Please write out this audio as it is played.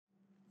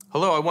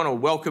Hello, I want to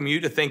welcome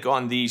you to Think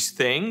on These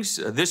Things.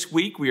 This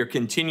week we are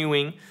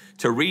continuing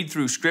to read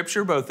through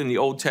Scripture, both in the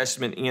Old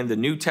Testament and the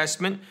New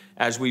Testament,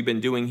 as we've been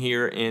doing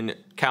here in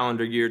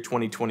calendar year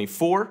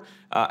 2024.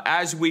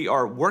 As we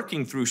are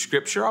working through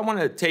Scripture, I want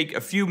to take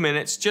a few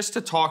minutes just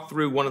to talk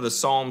through one of the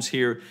Psalms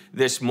here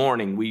this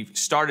morning. We've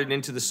started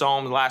into the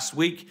Psalm last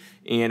week,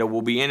 and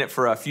we'll be in it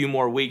for a few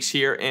more weeks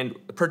here. And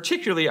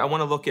particularly, I want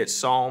to look at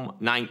Psalm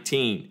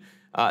 19.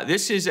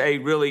 This is a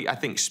really, I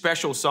think,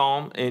 special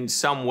psalm in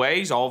some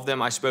ways. All of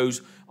them, I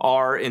suppose,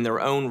 are in their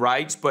own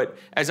rights. But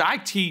as I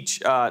teach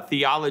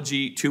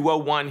Theology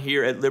 201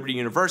 here at Liberty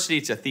University,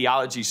 it's a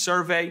theology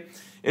survey.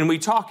 And we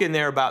talk in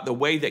there about the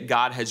way that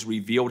God has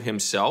revealed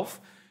himself.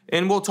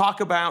 And we'll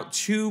talk about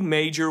two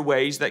major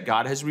ways that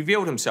God has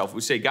revealed himself.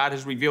 We say God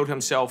has revealed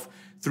himself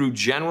through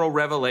general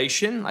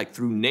revelation, like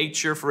through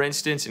nature, for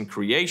instance, and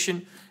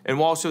creation. And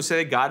we'll also say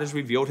that God has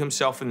revealed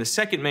himself in the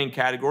second main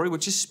category,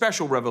 which is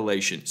special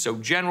revelation. So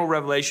general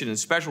revelation and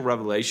special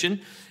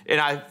revelation. And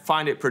I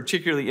find it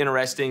particularly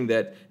interesting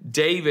that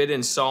David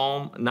in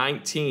Psalm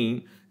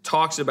 19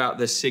 talks about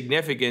the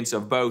significance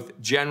of both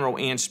general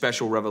and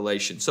special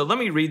revelation. So let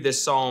me read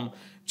this psalm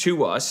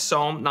to us.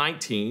 Psalm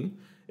 19,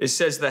 it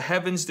says, "The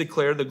heavens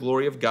declare the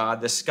glory of God.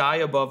 The sky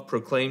above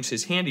proclaims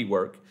his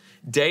handiwork.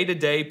 Day to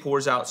day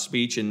pours out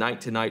speech, and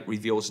night to night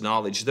reveals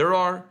knowledge.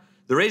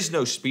 There is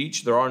no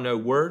speech, there are no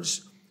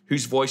words,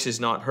 whose voice is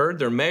not heard.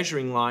 Their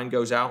measuring line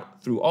goes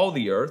out through all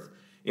the earth,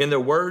 and their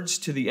words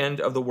to the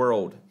end of the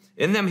world.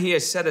 In them he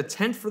has set a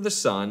tent for the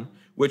sun,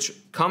 which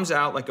comes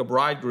out like a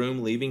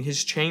bridegroom leaving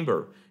his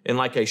chamber, and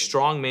like a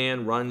strong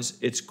man runs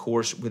its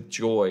course with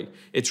joy.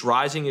 Its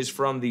rising is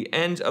from the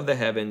end of the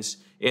heavens,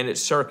 and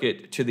its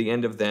circuit to the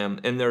end of them,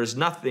 and there is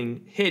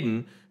nothing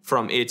hidden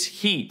from its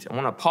heat." I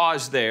want to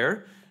pause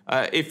there.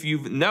 If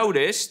you've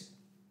noticed,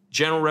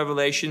 general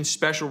revelation,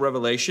 special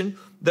revelation,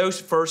 those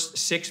first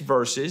 6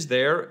 verses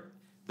there,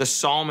 the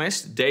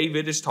psalmist,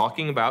 David, is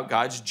talking about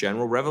God's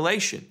general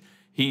revelation.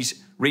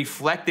 He's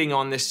reflecting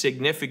on the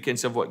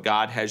significance of what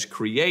God has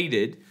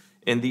created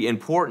and the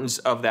importance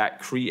of that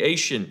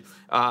creation.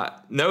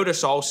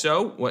 Notice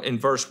also in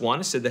verse 1,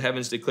 it said the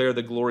heavens declare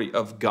the glory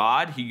of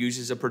God. He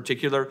uses a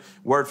particular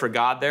word for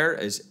God there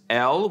as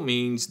El,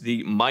 means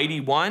the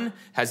mighty one,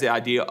 has the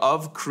idea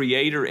of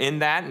creator in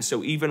that. And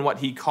so even what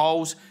he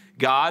calls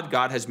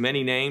God has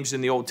many names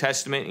in the Old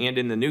Testament and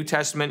in the New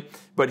Testament,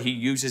 but he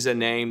uses a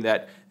name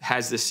that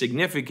has the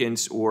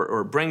significance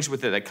or brings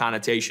with it a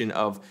connotation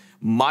of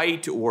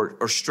might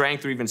or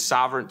strength or even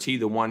sovereignty,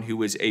 the one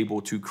who is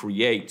able to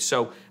create.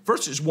 So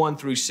verses 1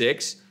 through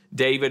 6,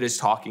 David is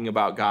talking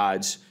about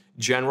God's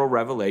general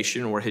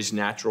revelation or his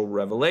natural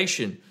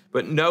revelation.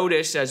 But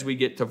notice as we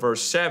get to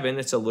verse 7,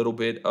 it's a little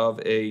bit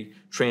of a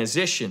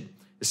transition.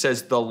 It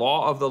says, "The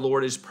law of the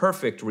Lord is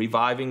perfect,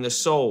 reviving the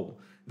soul.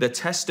 The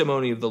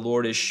testimony of the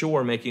Lord is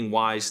sure, making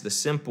wise the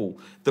simple.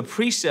 The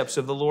precepts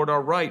of the Lord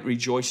are right,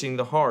 rejoicing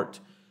the heart.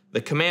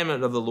 The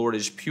commandment of the Lord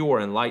is pure,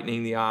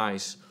 enlightening the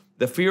eyes.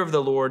 The fear of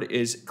the Lord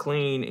is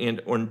clean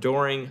and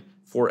enduring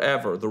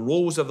forever. The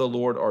rules of the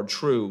Lord are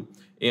true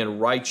and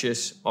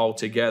righteous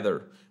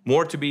altogether.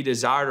 More to be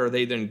desired are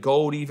they than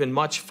gold, even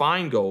much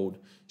fine gold,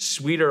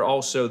 sweeter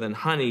also than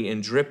honey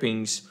and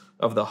drippings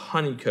of the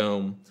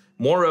honeycomb.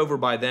 Moreover,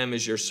 by them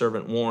is your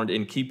servant warned.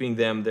 In keeping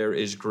them there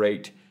is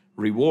great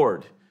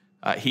reward."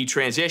 He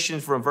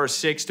transitions from verse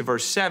 6 to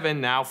verse 7,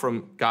 now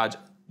from God's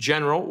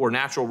general or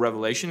natural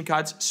revelation,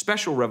 God's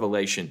special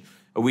revelation.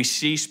 We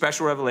see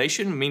special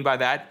revelation, mean by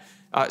that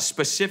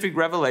specific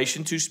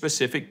revelation to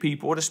specific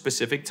people at a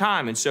specific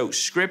time. And so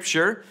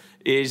Scripture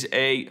is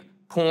a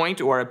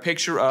point or a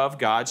picture of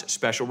God's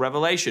special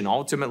revelation.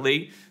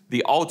 Ultimately,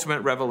 the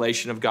ultimate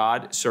revelation of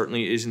God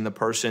certainly is in the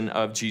person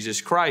of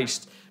Jesus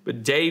Christ.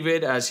 But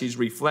David, as he's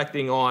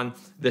reflecting on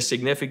the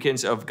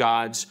significance of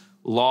God's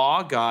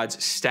law,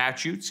 God's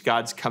statutes,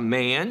 God's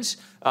commands,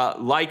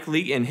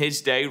 likely in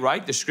his day,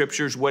 right, the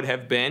Scriptures would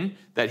have been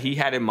that he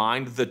had in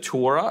mind the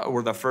Torah,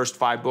 or the first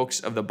 5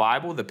 books of the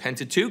Bible, the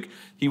Pentateuch.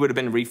 He would have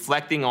been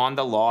reflecting on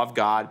the law of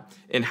God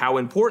and how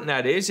important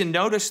that is. And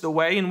notice the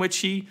way in which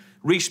he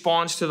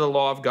responds to the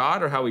law of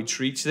God, or how he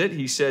treats it.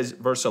 He says,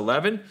 verse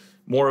 11,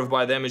 "More of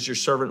by them is your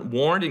servant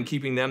warned, in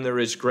keeping them there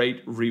is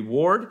great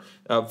reward."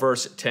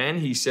 Verse 10,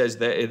 he says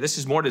that this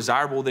is more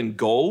desirable than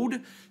gold.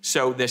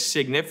 So the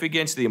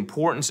significance, the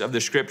importance of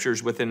the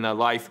Scriptures within the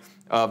life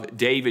of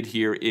David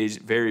here is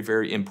very,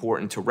 very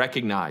important to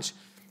recognize.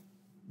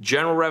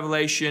 General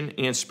revelation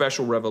and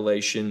special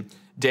revelation,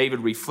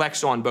 David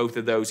reflects on both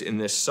of those in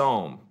this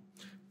psalm.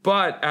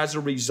 But as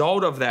a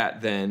result of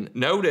that then,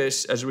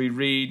 notice as we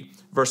read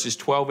verses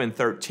 12 and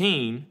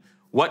 13,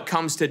 what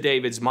comes to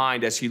David's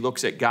mind as he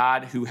looks at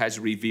God who has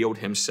revealed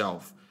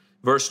himself.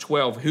 Verse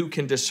 12, "Who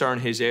can discern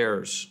his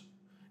errors?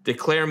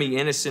 Declare me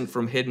innocent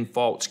from hidden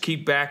faults.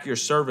 Keep back your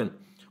servant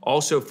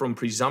also from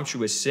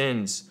presumptuous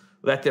sins.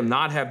 Let them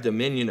not have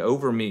dominion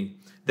over me.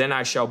 Then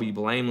I shall be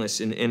blameless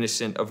and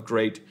innocent of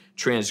great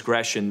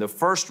transgression." The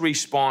first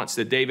response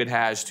that David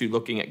has to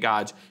looking at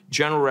God's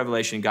general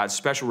revelation, God's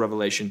special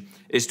revelation,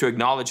 is to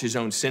acknowledge his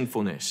own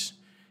sinfulness.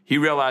 He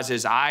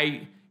realizes,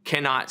 I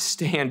cannot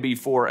stand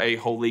before a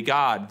holy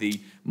God,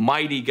 the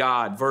mighty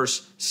God.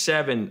 Verse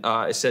 7,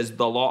 it says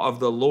the law of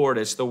the Lord.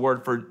 It's the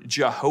word for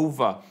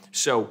Jehovah.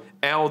 So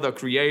El, the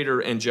creator,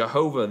 and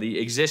Jehovah, the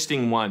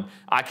existing one.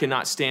 I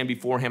cannot stand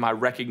before him. I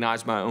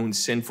recognize my own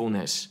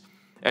sinfulness.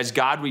 As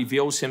God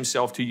reveals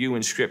himself to you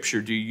in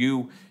Scripture, do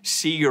you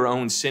see your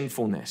own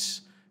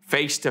sinfulness?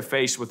 Face to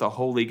face with a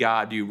holy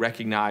God, do you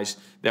recognize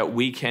that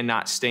we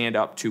cannot stand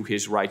up to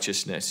his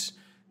righteousness?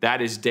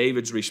 That is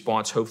David's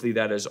response. Hopefully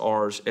that is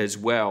ours as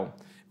well.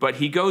 But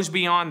he goes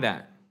beyond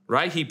that,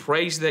 right? He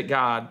prays that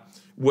God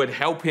would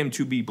help him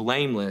to be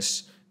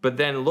blameless. But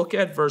then look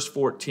at verse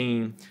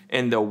 14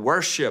 and the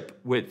worship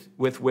with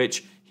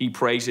which he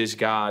praises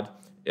God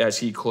as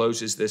he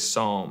closes this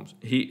psalm.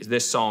 He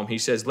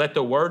says, let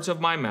the words of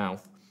my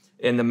mouth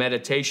and the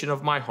meditation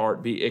of my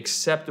heart be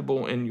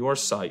acceptable in your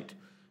sight,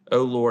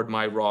 O Lord,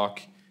 my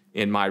rock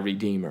and my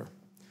redeemer.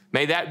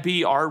 May that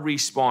be our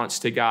response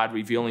to God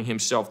revealing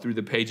himself through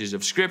the pages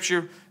of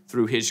Scripture,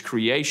 through his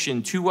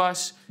creation to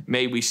us.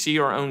 May we see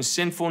our own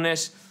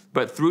sinfulness,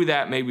 but through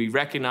that, may we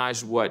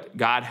recognize what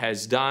God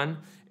has done,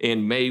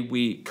 and may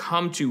we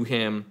come to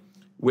him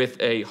with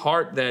a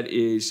heart that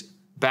is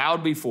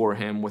bowed before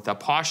him, with a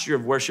posture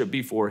of worship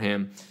before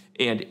him,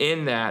 and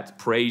in that,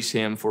 praise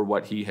him for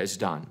what he has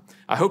done.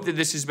 I hope that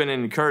this has been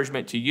an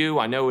encouragement to you.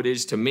 I know it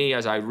is to me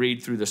as I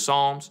read through the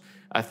Psalms.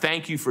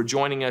 Thank you for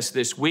joining us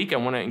this week. I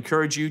want to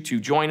encourage you to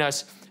join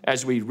us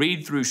as we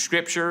read through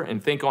Scripture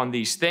and think on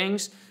these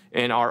things.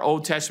 In our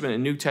Old Testament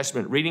and New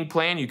Testament reading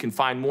plan, you can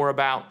find more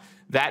about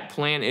that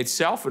plan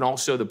itself and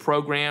also the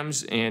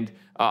programs and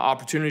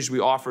opportunities we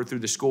offer through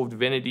the School of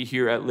Divinity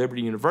here at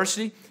Liberty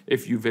University.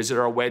 If you visit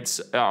our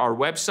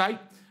website,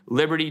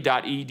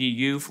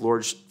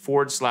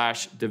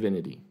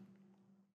 liberty.edu/divinity.